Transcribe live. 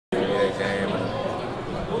28 game, and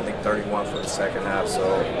I think 31 for the second half.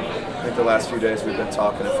 So I think the last few days we've been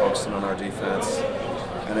talking and focusing on our defense,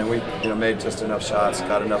 and then we made just enough shots,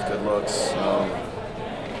 got enough good looks,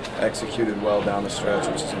 executed well down the stretch,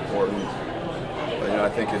 which is important. But I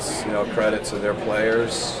think it's credit to their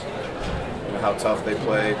players, how tough they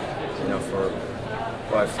played, for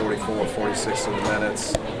probably 44, 46 of the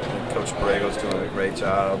minutes. Coach Borrego's doing a great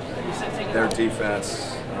job. Their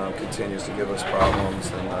defense continues to give us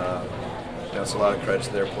problems, and it's a lot of credit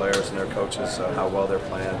to their players and their coaches, how well they're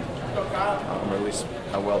playing, or at least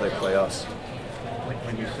how well they play us.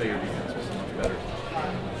 When you say your defense was so much better,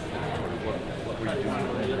 what were you doing?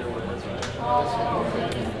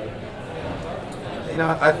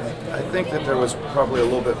 I think that there was probably a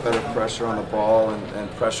little bit better pressure on the ball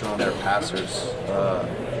and pressure on their passers.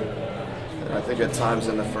 I think at times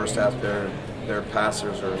in the first half, their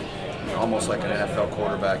passers are almost like an NFL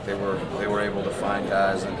quarterback. They were able to find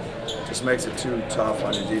guys, and it just makes it too tough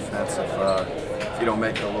on your defense if you don't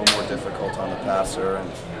make it a little more difficult on the passer. And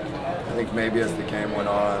I think maybe as the game went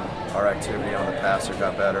on, our activity on the passer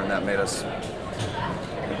got better, and that made us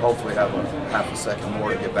hopefully have a half a second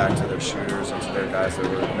more to get back to their shooters and to their guys that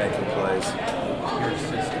were making plays. Your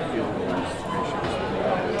assisted field goals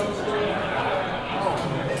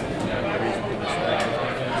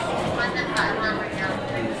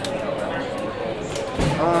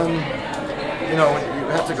you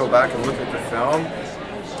have to go back and look at the film.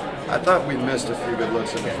 I thought we missed a few good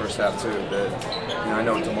looks in the first half too. That I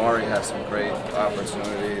know Damari had some great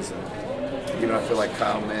opportunities, and I feel like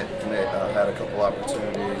Kyle Mitt had a couple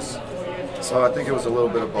opportunities. So I think it was a little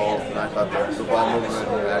bit of both, and I thought the ball movement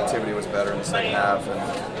and the activity was better in the second half, and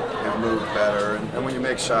it moved better. And when you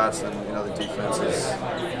make shots, then the defense is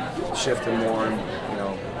shifting more, and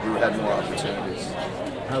we had more opportunities.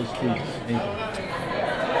 How's Keith's ankle?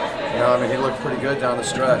 He looked pretty good down the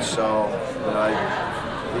stretch, so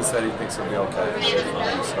he said he thinks he'll be okay.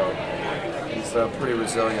 So he's pretty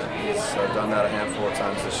resilient. He's done that a handful of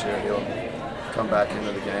times this year. He'll come back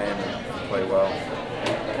into the game and play well.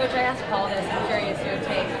 Coach, I asked Paul this. I'm curious your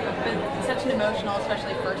take. It's been such an emotional,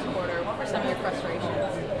 especially first quarter. What were some of your frustrations?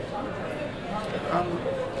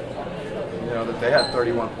 That they had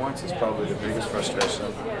 31 points is probably the biggest frustration.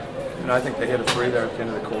 I think they hit a three there at the end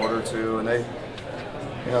of the quarter too, and they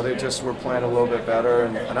just were playing a little bit better,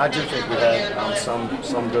 and I do think we had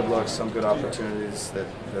some good looks, some good opportunities that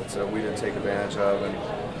we didn't take advantage of, and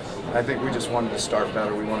I think we just wanted to start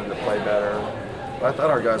better. We wanted to play better. But I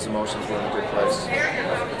thought our guys' emotions were in a good place.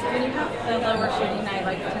 When you have a lower shooting night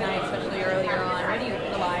like tonight, especially earlier on, what do you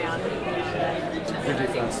rely on? What do you think? Good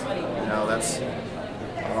defense. That's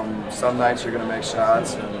some nights you're going to make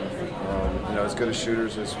shots, and as good as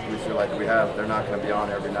shooters as we feel like we have, they're not going to be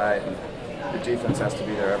on every night. And your defense has to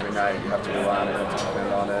be there every night. You have to rely on it, you have to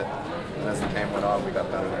depend on it. And as the game went on, we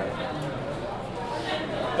got better at it.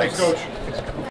 Thanks, Coach.